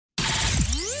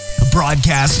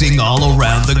broadcasting all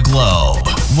around the globe.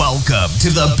 Welcome to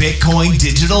the Bitcoin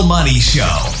Digital Money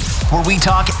Show, where we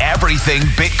talk everything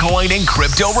Bitcoin and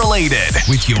crypto related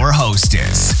with your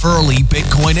hostess, early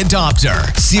Bitcoin adopter,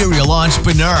 serial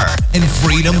entrepreneur, and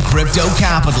freedom crypto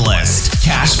capitalist,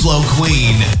 cash flow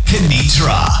queen,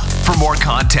 Kenitra. For more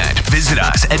content, visit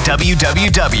us at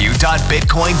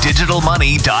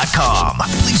www.bitcoindigitalmoney.com.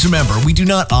 Please remember, we do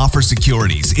not offer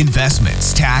securities,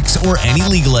 investments, tax, or any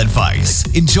legal advice.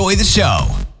 Enjoy the show.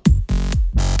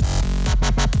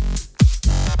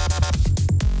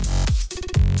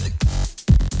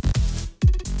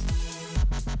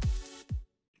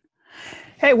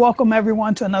 Hey, welcome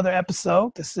everyone to another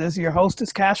episode. This is your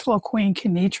hostess, Cashflow Queen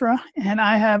Kenitra, and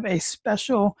I have a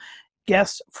special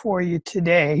guest for you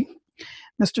today.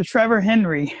 Mr. Trevor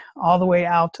Henry, all the way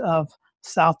out of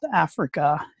South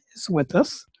Africa, is with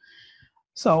us.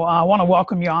 So I want to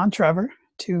welcome you on, Trevor,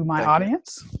 to my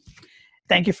audience.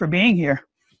 Thank you for being here.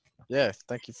 Yeah,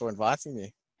 thank you for inviting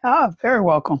me. Very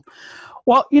welcome.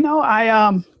 Well, you know,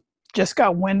 I just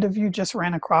got wind of you, just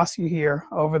ran across you here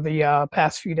over the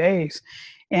past few days.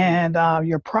 And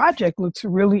your project looks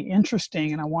really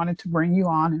interesting. And I wanted to bring you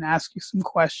on and ask you some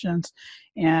questions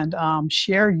and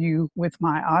share you with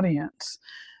my audience.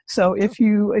 So if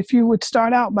you would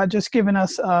start out by just giving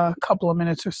us a couple of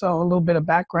minutes or so, a little bit of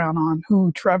background on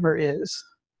who Trevor is.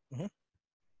 Mm-hmm.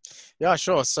 Yeah,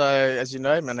 sure. So as you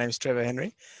know, my name is Trevor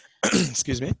Henry.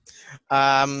 Excuse me.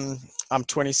 I'm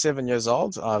 27 years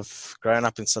old. I've grown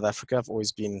up in South Africa. I've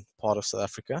always been part of South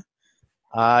Africa.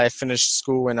 I finished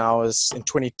school when I was in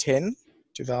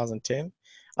 2010.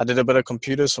 I did a bit of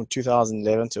computers from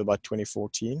 2011 to about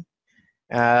 2014.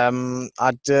 I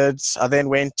then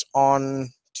went on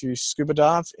to scuba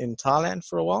dive in Thailand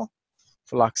for a while,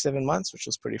 for like 7 months, which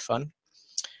was pretty fun.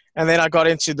 And then I got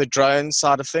into the drone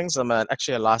side of things. I'm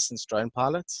actually a licensed drone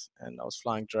pilot, and I was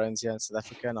flying drones here in South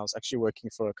Africa, and I was actually working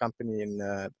for a company in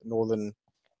the northern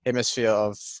hemisphere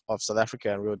of South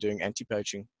Africa, and we were doing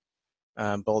anti-poaching,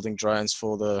 building drones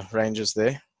for the rangers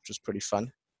there, which was pretty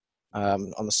fun,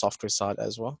 on the software side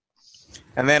as well.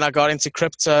 And then I got into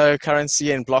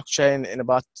cryptocurrency and blockchain in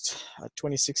about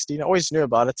 2016. I always knew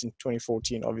about it in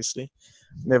 2014, obviously.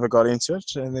 Never got into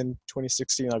it. And then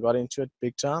 2016, I got into it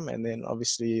big time. And then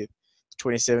obviously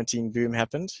 2017 boom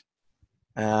happened.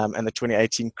 And the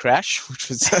 2018 crash, which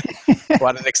was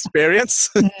quite an experience.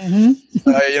 Mm-hmm.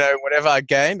 So, you know, whatever I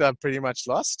gained, I pretty much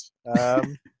lost,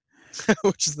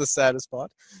 which is the saddest part.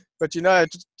 But,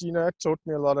 it taught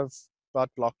me a lot about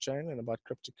blockchain and about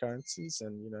cryptocurrencies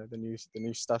and, the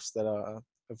new stuffs that are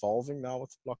evolving now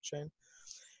with blockchain.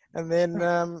 And then,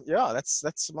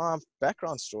 that's my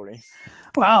background story.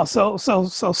 Wow. So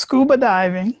scuba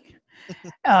diving,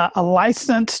 a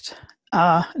licensed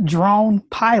drone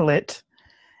pilot,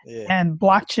 and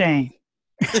blockchain.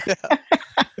 Yeah.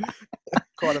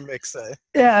 Quite a mix, eh?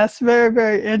 Yeah, that's very,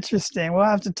 very interesting. We'll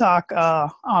have to talk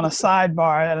on a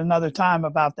sidebar at another time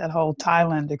about that whole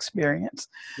Thailand experience.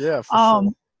 Yeah,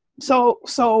 for sure.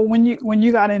 So when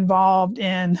you got involved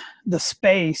in the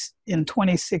space in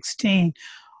 2016,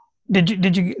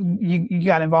 did you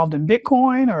got involved in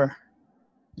Bitcoin or?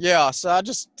 Yeah, so I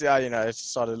just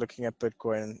started looking at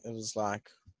Bitcoin. It was like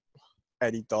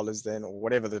 $80 then, or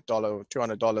whatever the dollar,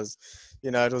 $200.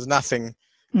 It was nothing.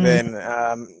 Then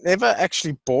never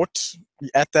actually bought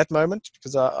at that moment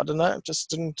because I don't know, just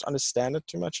didn't understand it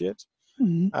too much yet.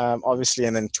 Obviously,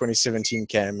 and then 2017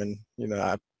 came, and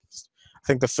I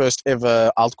think the first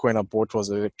ever altcoin I bought was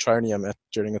Electroneum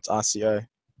during its ICO,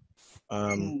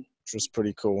 which was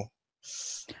pretty cool.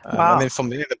 Wow. And then from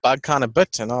there, the bug kind of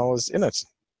bit, and I was in it.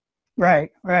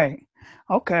 Right.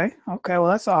 Okay. Well,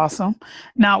 that's awesome.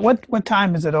 Now, what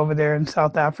time is it over there in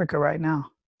South Africa right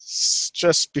now?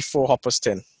 Just before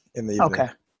 10:30 in the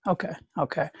evening. Okay.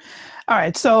 All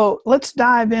right. So let's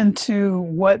dive into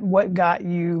what got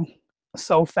you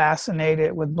so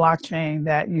fascinated with blockchain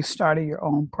that you started your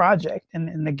own project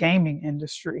in the gaming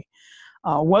industry.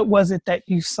 What was it that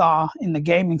you saw in the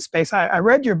gaming space? I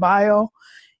read your bio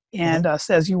and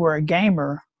says you were a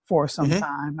gamer for some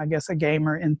time. I guess a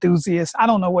gamer enthusiast. I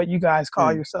don't know what you guys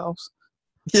call yourselves.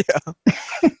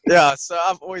 Yeah. So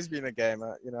I've always been a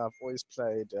gamer. I've always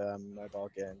played mobile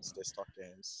games, desktop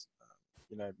games.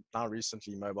 Now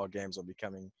recently mobile games are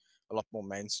becoming a lot more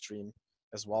mainstream,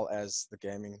 as well as the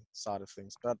gaming side of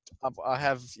things. But I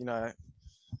have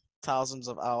thousands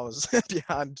of hours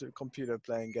behind a computer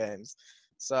playing games.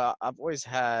 So I've always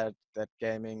had that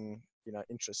gaming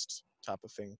interest type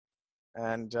of thing.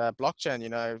 And blockchain,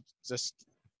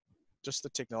 just the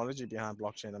technology behind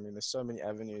blockchain. I mean, there's so many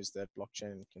avenues that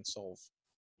blockchain can solve.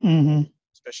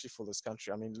 especially for this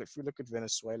country. I mean, if we look at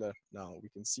Venezuela now, we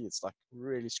can see it's like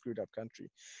really screwed up country.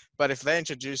 But if they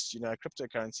introduced,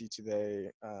 cryptocurrency to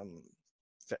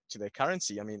their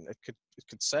currency, I mean, it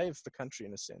could save the country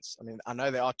in a sense. I mean, I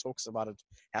know there are talks about it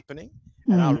happening,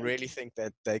 and I really think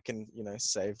that they can,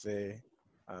 save their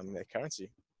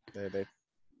currency, their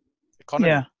economy.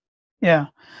 Yeah. Yeah.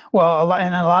 Well, a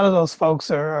lot of those folks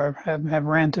have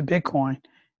ran to Bitcoin,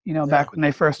 back when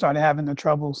they first started having the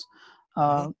troubles,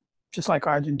 just like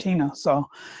Argentina. So,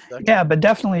 yeah, but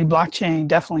definitely blockchain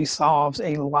definitely solves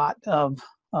a lot of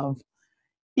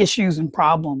issues and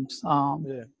problems.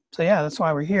 So yeah, that's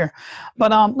why we're here.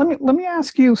 But let me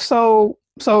ask you. So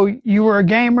you were a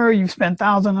gamer. You spent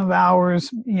thousands of hours,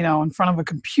 in front of a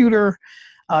computer,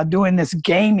 doing this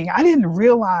gaming. I didn't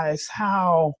realize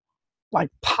how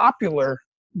popular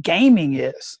gaming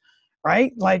is,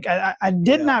 right? Like I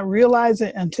did not realize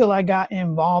it until I got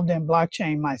involved in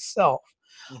blockchain myself.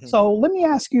 So let me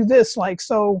ask you this,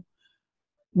 so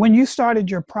when you started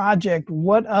your project,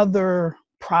 what other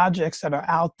projects that are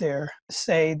out there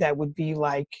say that would be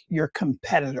like your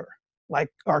competitor,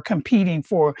 are competing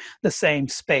for the same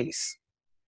space?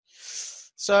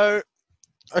 So,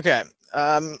 okay.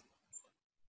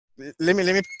 Let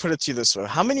me put it to you this way.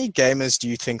 How many gamers do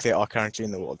you think there are currently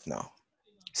in the world now?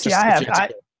 See, I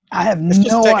have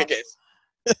no idea.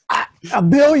 A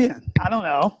billion. I don't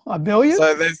know. A billion?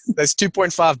 So there's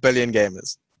 2.5 billion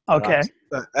gamers. Okay. Right?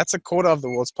 So that's a quarter of the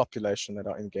world's population that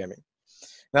are in gaming.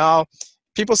 Now,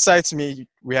 people say to me,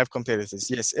 we have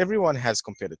competitors. Yes, everyone has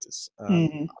competitors.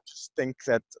 I just think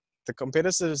that the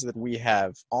competitors that we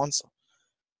have aren't,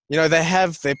 they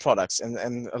have their products,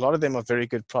 and a lot of them are very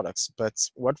good products. But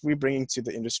what we're bringing to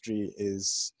the industry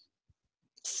is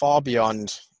far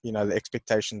beyond, the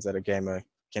expectations that a gamer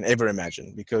can ever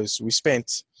imagine, because we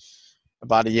spent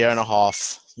about a year and a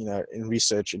half, in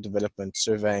research and development,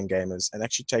 surveying gamers and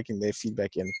actually taking their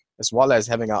feedback in, as well as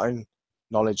having our own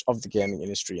knowledge of the gaming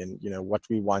industry and, what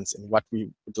we want and what we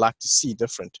would like to see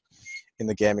different in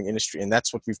the gaming industry. And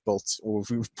that's what we've built, or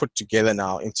we've put together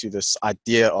now into this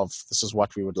idea of this is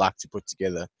what we would like to put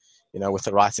together, with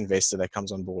the right investor that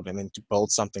comes on board and then to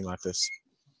build something like this.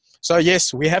 So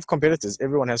yes, we have competitors.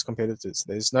 Everyone has competitors.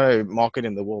 There's no market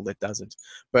in the world that doesn't.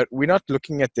 But we're not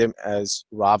looking at them as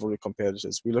rivalry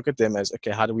competitors. We look at them as, okay,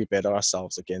 how do we better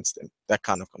ourselves against them? That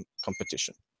kind of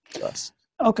competition to us.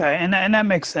 Okay, and that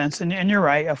makes sense. And you're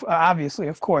right. Obviously,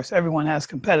 of course, everyone has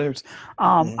competitors.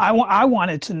 I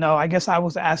wanted to know, I guess I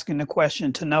was asking the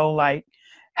question to know,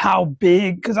 how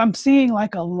big, because I'm seeing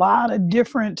a lot of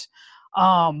different,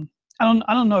 I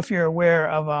don't know if you're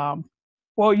aware of,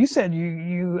 well, you said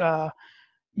you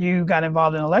got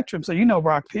involved in Electrum, so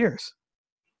Brock Pierce.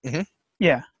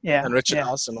 Yeah. And Richard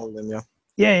House and all of them,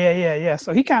 Yeah.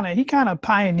 So he kind of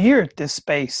pioneered this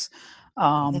space.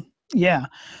 Yeah.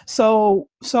 So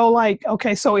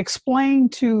okay, so explain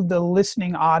to the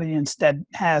listening audience that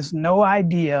has no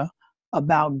idea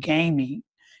about gaming,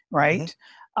 right?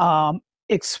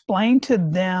 Explain to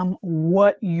them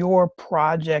what your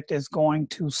project is going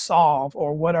to solve,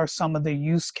 or what are some of the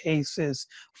use cases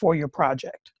for your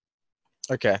project?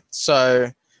 Okay,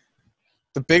 so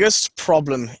the biggest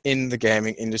problem in the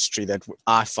gaming industry that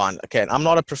I find, okay, and I'm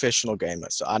not a professional gamer,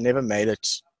 so I never made it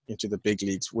into the big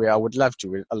leagues where I would love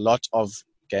to. A lot of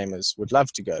gamers would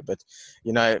love to go, but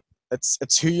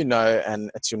it's who you know,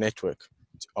 and it's your network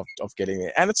of getting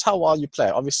there, and it's how well you play.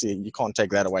 Obviously, you can't take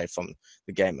that away from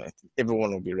the gamer.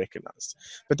 Everyone will be recognized,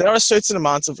 but there are certain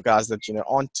amounts of guys that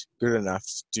aren't good enough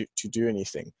to do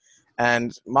anything.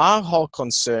 And my whole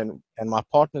concern and my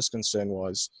partner's concern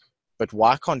was, but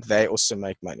why can't they also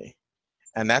make money?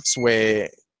 And that's where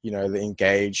the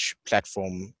Engage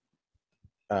platform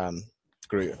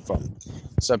grew from.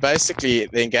 So basically,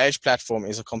 the Engage platform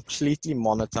is a completely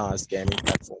monetized gaming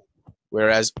platform,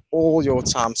 whereas all your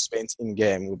time spent in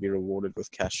game will be rewarded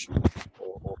with cash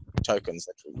or tokens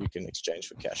that you can exchange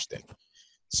for cash then.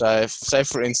 So say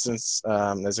for instance,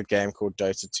 there's a game called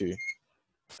Dota 2,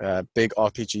 a big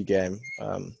RPG game.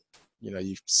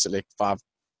 You select 5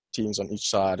 teams on each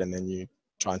side, and then you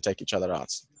try and take each other out,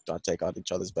 take out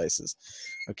each other's bases.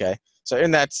 Okay. So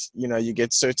in that, you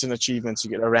get certain achievements.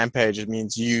 You get a rampage. It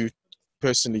means you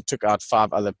personally took out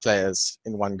 5 other players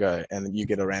in one go, and you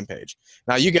get a rampage.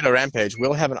 Now you get a rampage,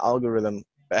 we'll have an algorithm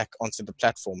back onto the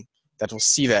platform that will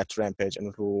see that rampage, and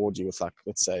it will reward you with,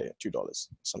 let's say $2,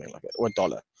 something like that, or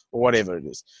 $1, or whatever it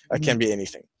is. It can be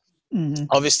anything.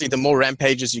 Obviously, the more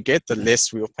rampages you get, the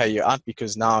less we'll pay you out,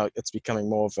 because now it's becoming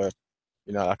more of a,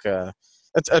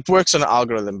 it works on an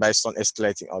algorithm based on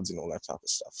escalating odds and all that type of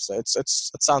stuff. So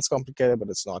it sounds complicated, but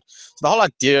it's not. So the whole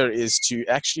idea is to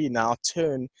actually now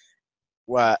turn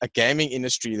a gaming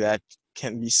industry that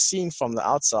can be seen from the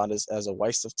outside as a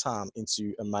waste of time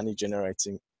into a money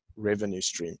generating revenue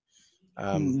stream,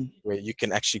 where you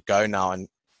can actually go now and,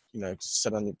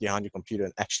 sit behind your computer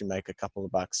and actually make a couple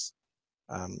of bucks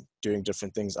doing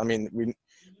different things. I mean,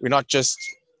 we're not just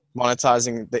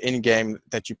monetizing the in-game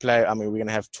that you play. I mean, we're going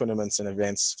to have tournaments and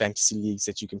events, fantasy leagues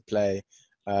that you can play,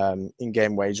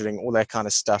 in-game wagering, all that kind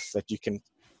of stuff that you can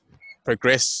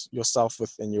progress yourself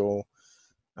within your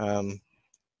our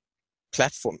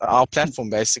platform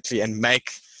basically, and make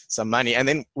some money. And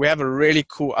then we have a really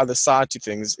cool other side to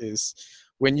things is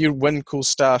when you win cool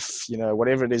stuff,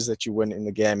 whatever it is that you win in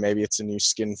the game, maybe it's a new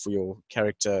skin for your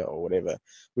character or whatever,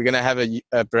 we're going to have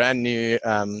a brand new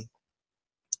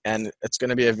and it's going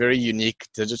to be a very unique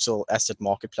digital asset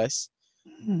marketplace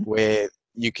where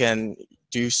you can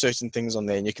do certain things on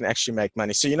there and you can actually make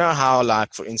money. So how,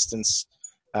 like, for instance,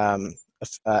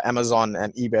 Amazon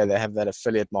and eBay, they have that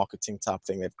affiliate marketing type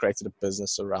thing. They've created a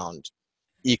business around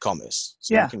e-commerce.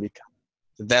 So you can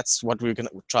that's what we're going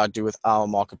to try to do with our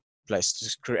marketplace,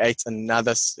 to create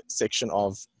another section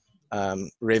of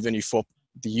revenue for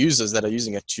the users that are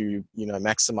using it to,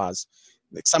 maximize.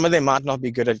 Like, some of them might not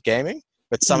be good at gaming,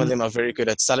 but some of them are very good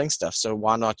at selling stuff. So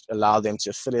why not allow them to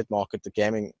affiliate market the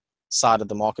gaming side of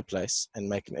the marketplace and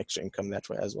make an extra income that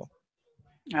way as well?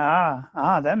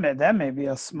 That may be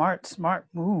a smart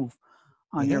move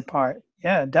on your part.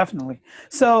 Yeah, definitely.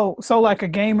 So like a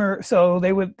gamer, so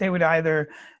they would either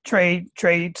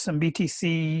trade some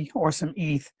BTC or some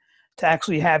ETH to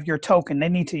actually have your token. They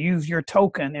need to use your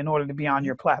token in order to be on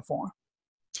your platform.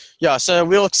 Yeah, so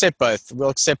we'll accept both. We'll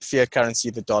accept fiat currency,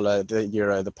 the dollar, the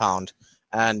euro, the pound,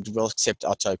 and we'll accept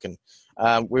our token.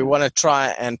 We want to try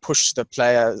and push the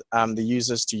the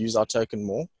users to use our token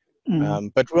more.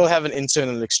 But we'll have an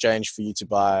internal exchange for you to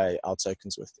buy our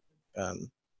tokens with,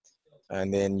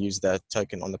 and then use that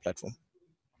token on the platform.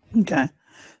 Okay.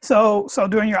 So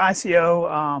during your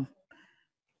ICO,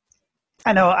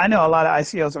 I know a lot of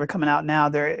ICOs that are coming out now,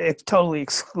 they're totally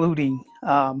excluding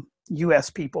US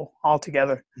people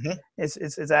altogether. Is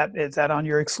that on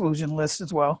your exclusion list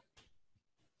as well?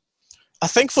 I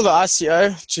think for the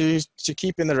ICO to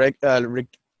keep in the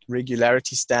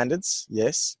regularity standards,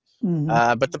 yes.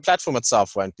 But the platform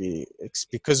itself won't be,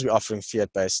 because we're offering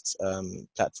fiat-based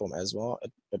platform as well.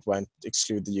 It won't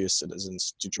exclude the US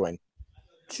citizens to join.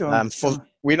 Sure.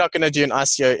 We're not going to do an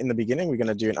ICO in the beginning. We're going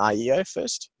to do an IEO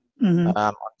first.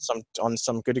 On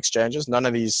some good exchanges. None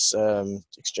of these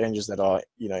exchanges that are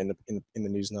in the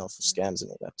news now for scams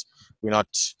and all that. We're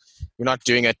not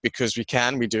doing it because we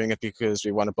can. We're doing it because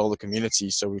we want to build a community.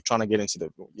 So we're trying to get into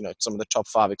the some of the top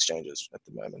 5 exchanges at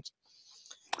the moment.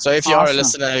 So if you are a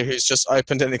listener who's just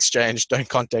opened an exchange, don't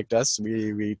contact us.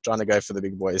 We're trying to go for the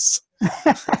big boys.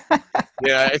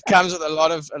 It comes with a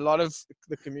lot of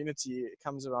the community. It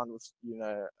comes around with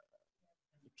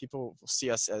people see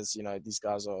us as these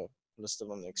guys are listed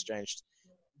on the exchange.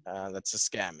 That's a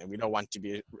scam, and we don't want to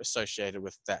be associated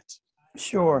with that.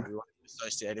 Sure. We want to be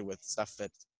associated with stuff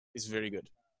that is very good.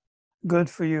 Good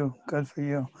for you.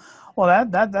 Well,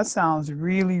 that sounds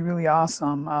really, really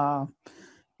awesome.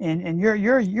 And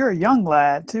you're a young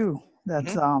lad too.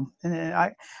 That's and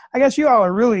I guess you all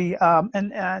are really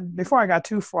and before I got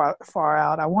too far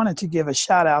out, I wanted to give a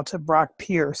shout out to Brock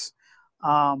Pierce.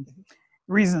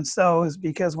 Reason so is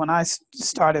because when I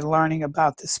started learning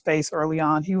about this space early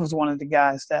on, he was one of the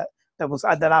guys that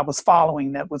I was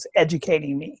following, that was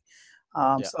educating me.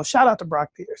 So shout out to Brock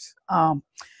Pierce.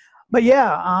 But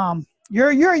you're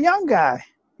a young guy,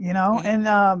 and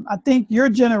I think your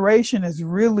generation is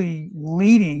really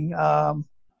leading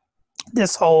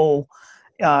this whole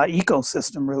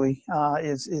ecosystem. Really,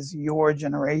 is your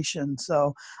generation.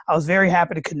 So I was very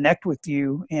happy to connect with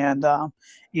you, and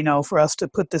for us to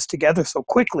put this together so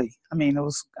quickly. I mean,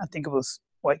 I think it was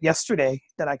yesterday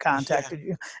that I contacted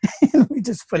you, and we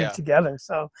just put it together.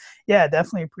 So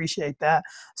definitely appreciate that.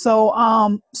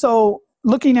 So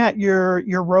looking at your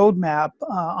roadmap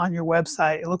on your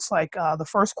website, it looks like the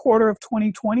first quarter of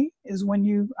 2020 is when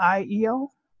you IEO.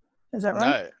 Is that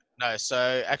right? No.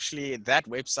 So actually, that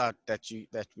website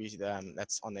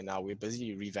that's on there now, we're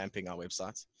busy revamping our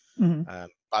website.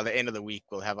 By the end of the week,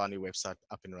 we'll have our new website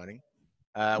up and running.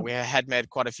 We had made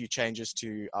quite a few changes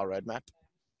to our roadmap.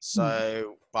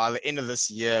 So by the end of this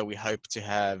year, we hope to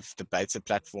have the beta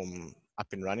platform up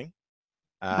and running.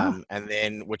 And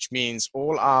then, which means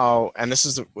and this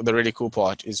is the really cool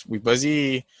part, is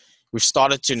we've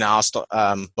started to now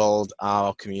build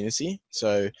our community.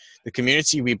 So the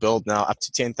community we build now, up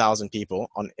to 10,000 people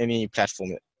on any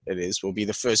platform it is, will be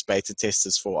the first beta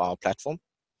testers for our platform.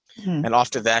 And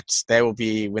after that, they will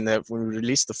be, when we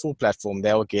release the full platform,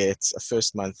 they will get a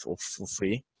first month for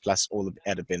free. plus all the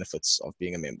added benefits of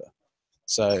being a member.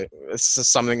 So this is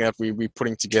something that we're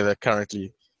putting together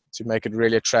currently to make it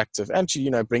really attractive and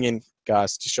to, bring in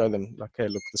guys to show them like, hey,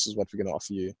 look, this is what we're going to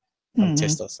offer you. Come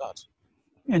test us out.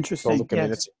 Interesting. Build the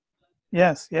community.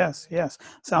 Yes.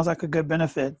 Sounds like a good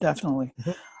benefit, definitely.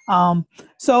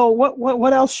 So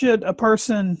what else should a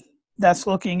person that's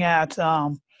looking at,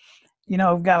 got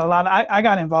a lot of, I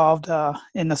got involved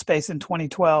in the space in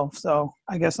 2012. So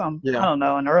I guess I don't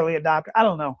know, an early adopter. I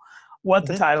don't know what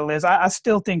the title is. I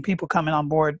still think people coming on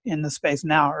board in the space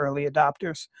now are early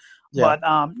adopters. Yeah.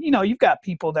 But, you've got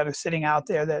people that are sitting out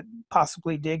there that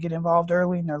possibly did get involved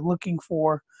early and they're looking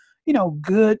for,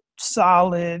 good,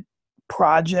 solid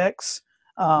projects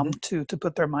to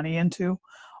put their money into.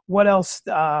 What else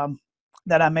that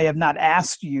I may have not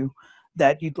asked you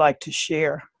that you'd like to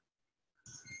share?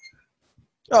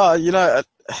 I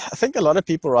think a lot of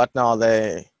people right now,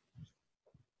 they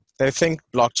think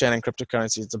blockchain and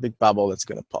cryptocurrency is a big bubble that's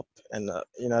going to pop. And,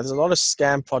 there's a lot of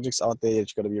scam projects out there that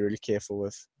you've got to be really careful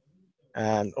with.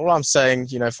 And all I'm saying,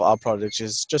 for our project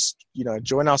is just,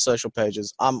 join our social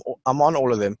pages. I'm on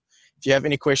all of them. If you have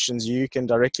any questions, you can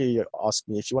directly ask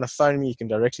me. If you want to phone me, you can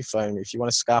directly phone me. If you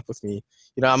want to Skype with me,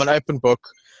 I'm an open book.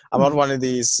 I'm not one of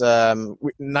these,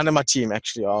 none of my team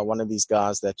actually are one of these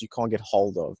guys that you can't get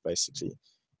hold of, basically.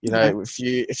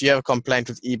 If you have a complaint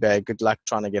with eBay, good luck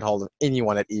trying to get hold of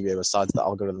anyone at eBay besides the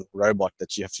algorithm robot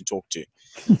that you have to talk to.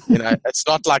 It's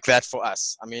not like that for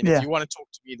us. I mean, if you want to talk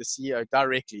to me, the CEO,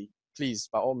 directly, please,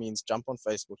 by all means, jump on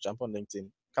Facebook, jump on LinkedIn,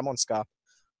 come on Skype.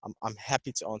 I'm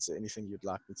happy to answer anything you'd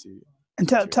like me to. And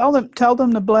tell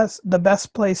them the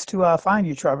best place to find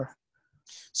you, Trevor.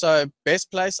 So best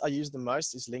place I use the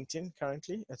most is LinkedIn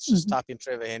currently. It's just type in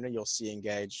Trevor Henry. You'll see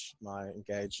my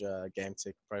Engage Game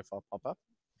Tech profile pop up.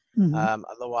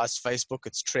 Otherwise, Facebook,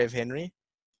 it's Trev Henry.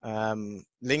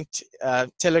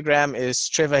 Telegram is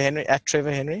Trevor Henry,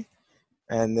 @TrevorHenry.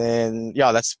 And then,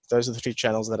 those are the 3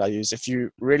 channels that I use. If you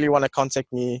really want to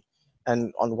contact me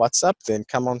and on WhatsApp, then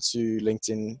come on to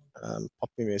LinkedIn, pop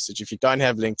me a message. If you don't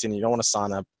have LinkedIn, you don't want to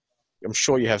sign up, I'm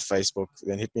sure you have Facebook,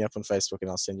 then hit me up on Facebook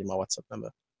and I'll send you my WhatsApp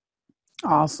number.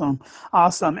 Awesome.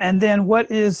 And then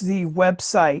what is the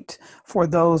website for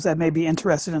those that may be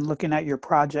interested in looking at your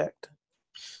project?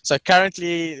 So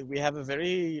currently we have a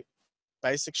very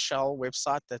basic shell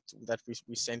website that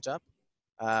we sent up.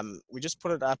 We just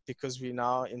put it up because we're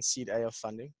now in Seed A of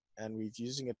funding, and we're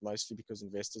using it mostly because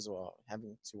investors are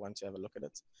want to have a look at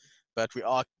it. But we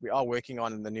are working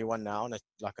on the new one now, and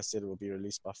like I said, it will be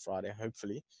released by Friday,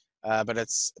 hopefully. But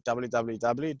it's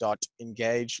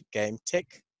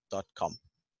www.engagegametech.com.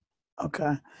 Okay.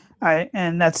 All right.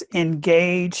 And that's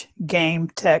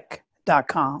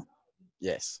engagegametech.com.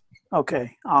 Yes.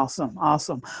 Okay. Awesome.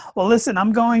 Well, listen,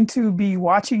 I'm going to be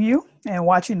watching you and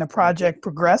watching the project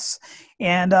progress,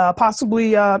 and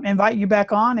possibly invite you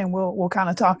back on, and we'll kind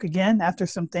of talk again after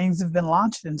some things have been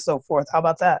launched and so forth. How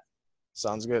about that?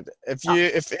 Sounds good.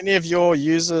 If any of your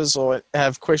users or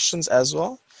have questions as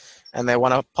well, and they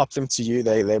want to pop them to you,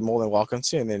 they're more than welcome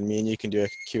to, and then me and you can do a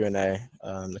Q&A in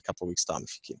a couple of weeks' time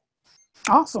if you can.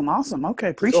 Awesome. Okay.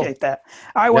 Appreciate that.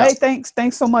 All right. Well, hey,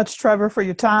 thanks so much, Trevor, for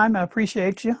your time. I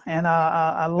appreciate you. And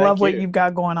I love what you've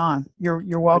got going on. You're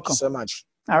welcome. Thank you so much.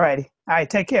 All righty. All right.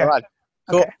 Take care. All right.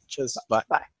 Cool. Okay. Cheers. Bye.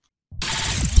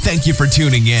 Thank you for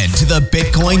tuning in to the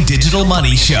Bitcoin Digital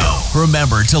Money Show.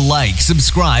 Remember to like,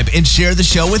 subscribe, and share the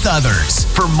show with others.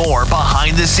 For more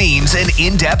behind the scenes and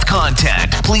in-depth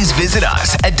content, please visit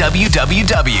us at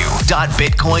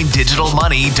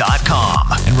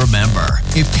www.bitcoindigitalmoney.com. And remember,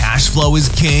 if cash flow is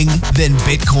king, then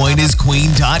Bitcoin is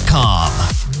queen.com.